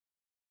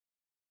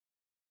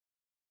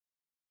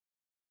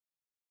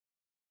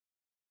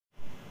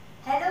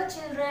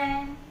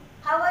children,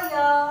 how are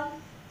y'all?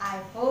 I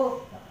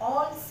hope you're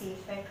all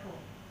safe at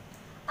home.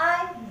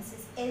 I am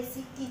Mrs.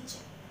 Elsie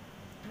teacher.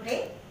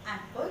 Today I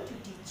am going to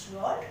teach you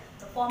all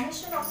the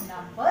formation of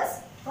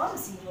numbers from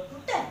 0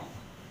 to 10.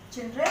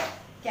 Children,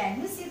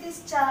 can you see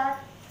this chart?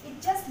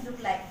 It just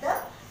looks like the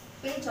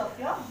page of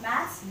your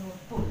maths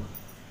notebook.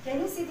 Can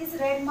you see this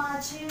red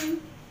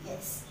margin?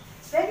 Yes.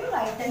 When you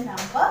write a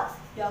number,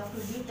 you have to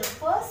leave the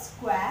first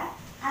square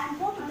and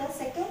go to the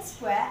second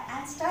square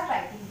and start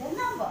writing the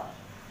number.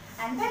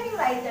 And when you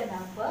write the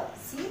number,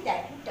 see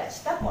that you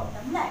touch the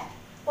bottom line.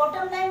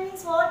 Bottom line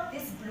means what?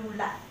 This blue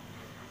line.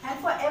 And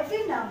for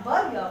every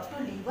number, you have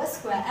to leave a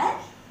square and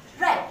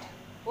write.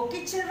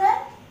 Okay children,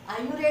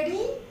 are you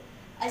ready?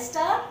 I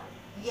start?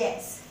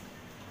 Yes.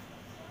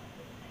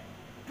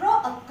 Draw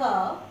a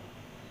curve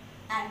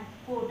and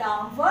go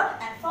downward,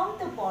 and from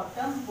the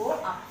bottom go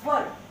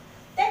upward.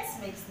 That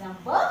makes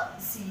number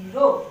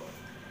 0.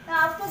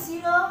 Now after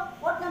 0,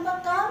 what number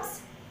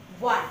comes?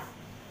 1.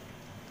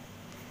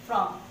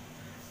 From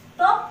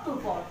top to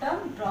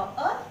bottom, draw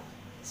a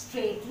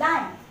straight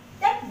line.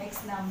 That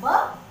makes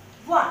number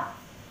 1.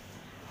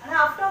 And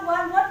after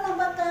 1, what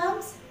number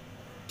comes?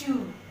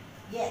 2.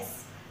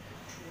 Yes.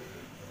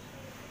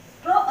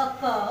 Draw a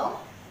curve,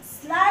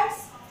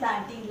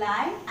 slanting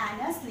line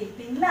and a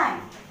sloping line.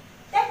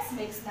 That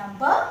makes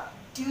number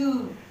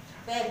 2.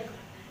 Very good.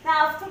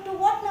 Now after 2,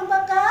 what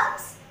number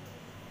comes?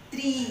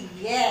 3.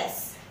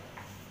 Yes.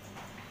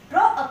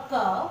 Draw a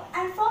curve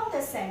and from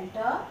the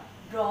center,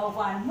 draw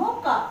one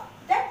more curve.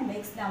 That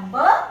makes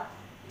number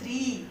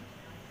 3.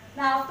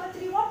 Now after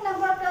 3, what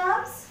number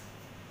comes?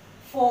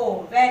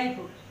 4. Very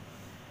good.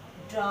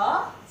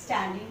 Draw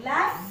standing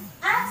line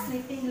and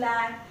sloping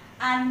line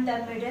and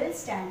the middle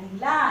standing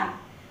line.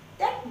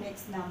 That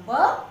makes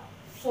number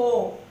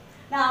 4.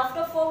 Now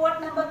after 4,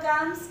 what number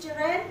comes,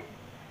 children?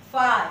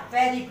 5.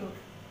 Very good.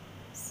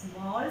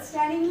 Small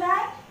standing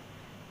line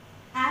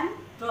and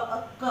draw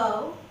a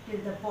curve till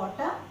the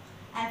bottom,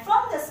 and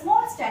from the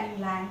small standing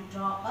line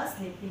draw a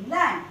sloping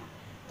line.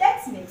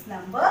 That makes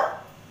number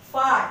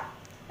 5.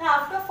 Now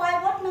after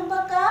 5, what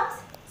number comes?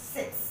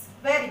 6.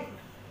 Very good.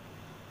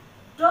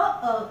 Draw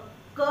a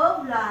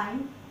curved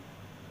line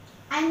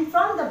and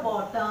from the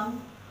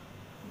bottom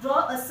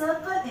draw a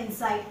circle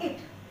inside it.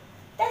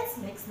 That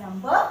makes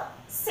number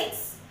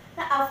 6.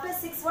 Now after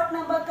 6, what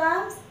number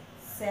comes?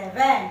 7.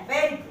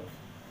 Very good.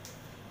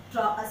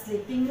 Draw a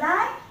sloping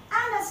line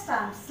and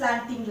a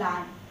slanting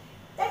line.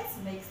 That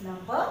makes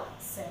number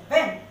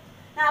 7.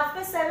 Now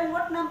after 7,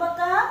 what number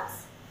comes?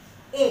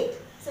 8.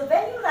 So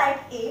when you write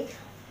 8,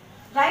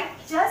 write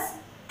just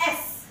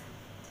S.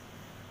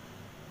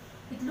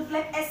 It looks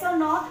like S or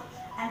not?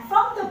 And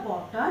from the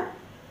bottom,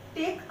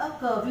 take a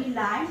curvy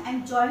line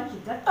and join to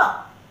the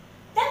top.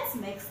 That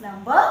makes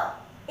number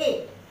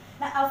 8.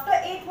 Now after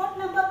 8, what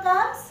number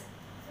comes?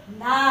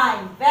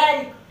 9.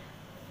 Very good.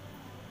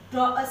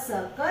 Draw a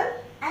circle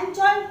and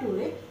join to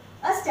it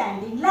a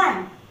standing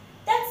line.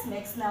 That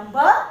makes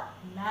number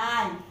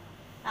 9.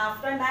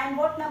 After 9,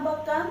 what number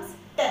comes?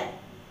 10.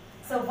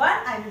 So 1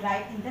 I will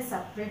write in the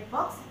separate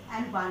box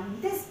and 1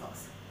 in this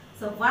box.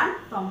 So 1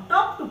 from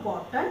top to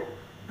bottom,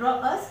 draw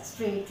a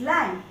straight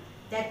line.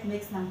 That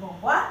makes number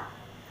 1.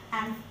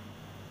 And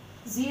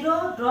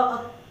 0, draw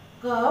a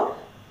curve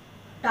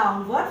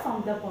downward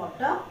from the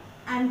bottom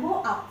and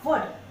go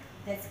upward.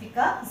 That's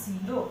become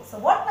 0. So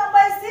what number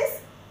is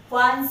this?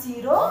 1,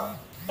 0,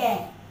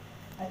 10.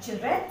 Now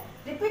children,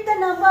 repeat the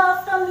number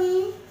after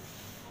me.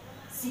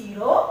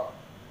 0,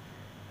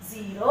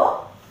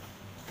 0,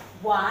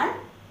 1,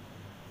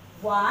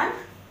 1,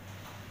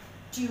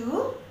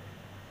 2,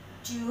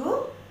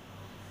 2,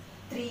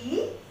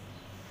 3,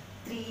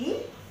 3,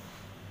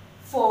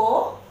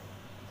 4,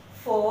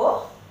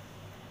 4,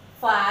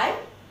 5,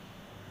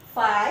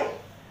 5,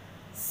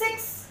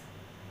 6,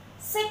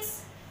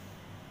 6,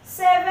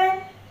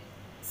 7,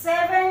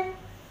 7,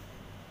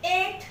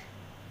 8,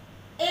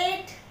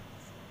 8,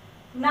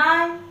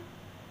 9,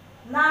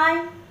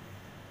 9,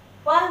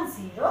 1,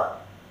 0,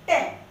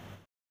 10.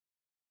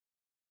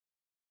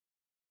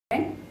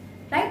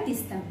 Write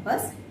these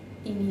numbers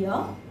in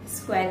your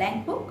square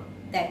line book,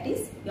 that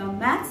is your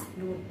maths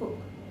notebook.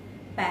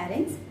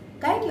 Parents,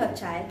 guide your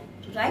child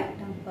to write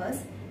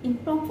numbers in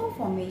proper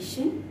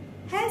formation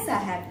as I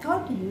have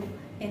taught you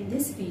in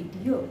this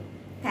video.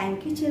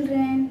 Thank you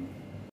children.